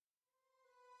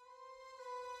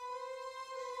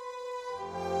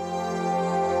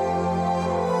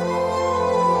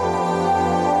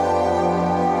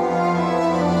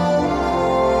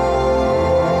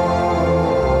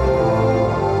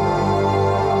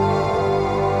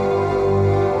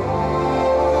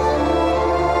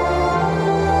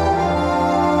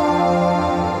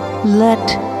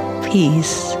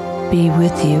peace be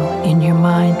with you in your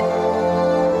mind.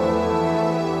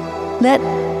 Let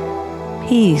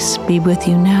peace be with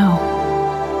you now.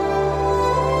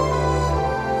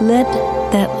 Let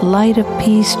that light of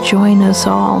peace join us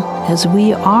all as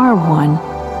we are one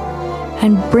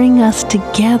and bring us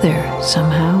together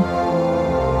somehow.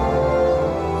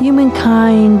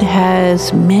 Humankind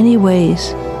has many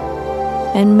ways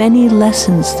and many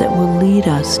lessons that will lead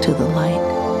us to the light.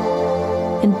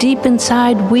 And deep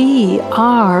inside, we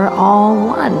are all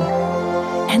one.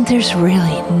 And there's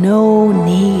really no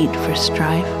need for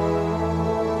strife.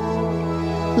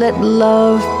 Let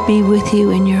love be with you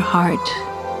in your heart.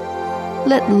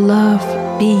 Let love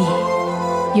be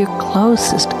your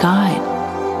closest guide.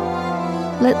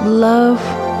 Let love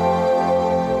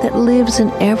that lives in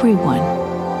everyone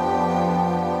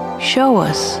show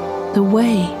us the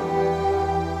way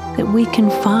that we can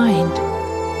find.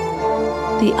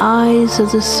 The eyes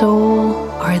of the soul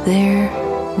are there.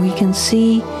 We can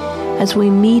see as we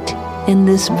meet in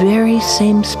this very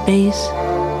same space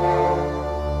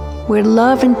where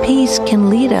love and peace can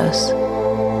lead us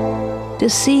to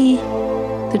see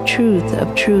the truth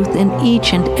of truth in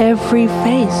each and every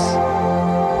face.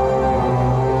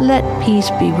 Let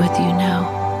peace be with you now.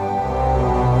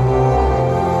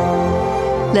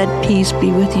 Let peace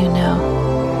be with you now.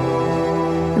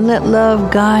 And let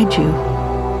love guide you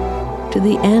to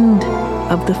the end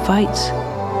of the fights.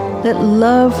 Let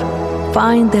love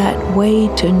find that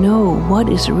way to know what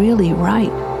is really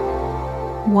right.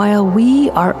 While we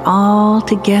are all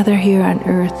together here on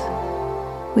earth,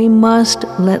 we must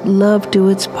let love do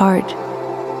its part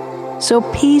so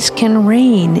peace can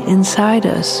reign inside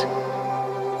us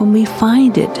when we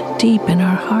find it deep in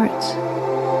our hearts.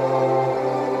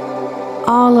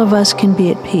 All of us can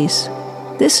be at peace.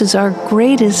 This is our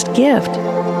greatest gift.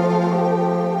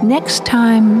 Next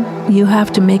time you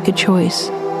have to make a choice,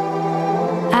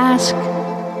 ask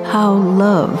how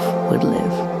love would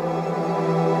live.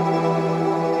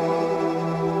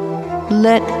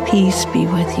 Let peace be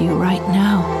with you right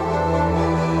now.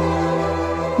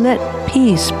 Let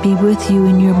peace be with you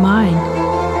in your mind.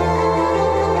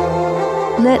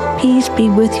 Let peace be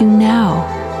with you now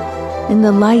in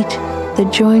the light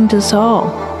that joined us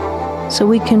all, so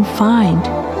we can find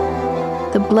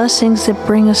the blessings that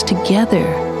bring us together,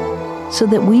 so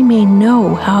that we may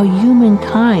know how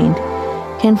humankind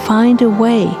can find a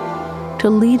way to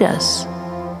lead us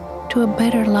to a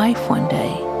better life one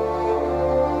day.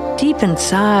 Deep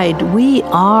inside, we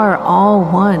are all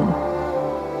one,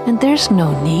 and there's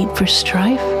no need for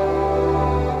strife.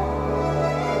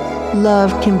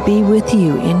 Love can be with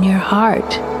you in your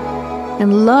heart,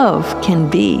 and love can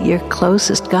be your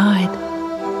closest guide.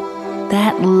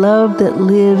 That love that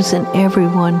lives in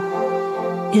everyone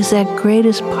is that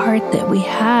greatest part that we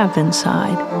have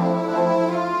inside.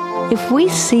 If we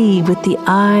see with the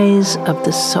eyes of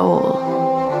the soul,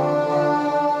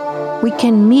 we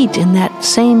can meet in that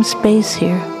same space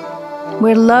here,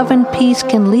 where love and peace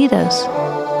can lead us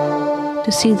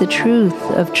to see the truth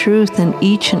of truth in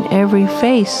each and every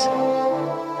face.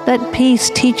 Let peace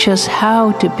teach us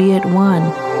how to be at one.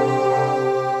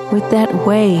 With that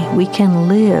way, we can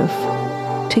live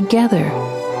together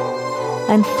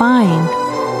and find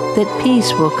that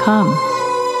peace will come.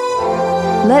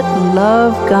 Let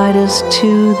love guide us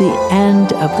to the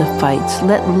end of the fights.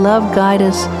 Let love guide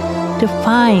us to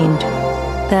find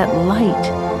that light.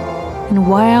 And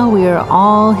while we are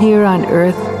all here on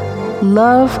earth,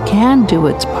 love can do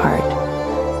its part,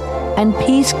 and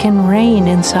peace can reign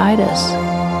inside us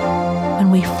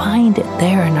when we find it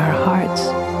there in our hearts.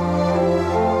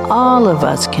 All of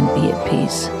us can be at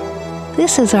peace.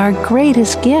 This is our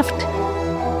greatest gift.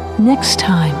 Next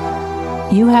time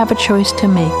you have a choice to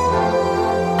make,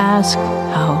 ask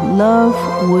how love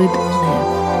would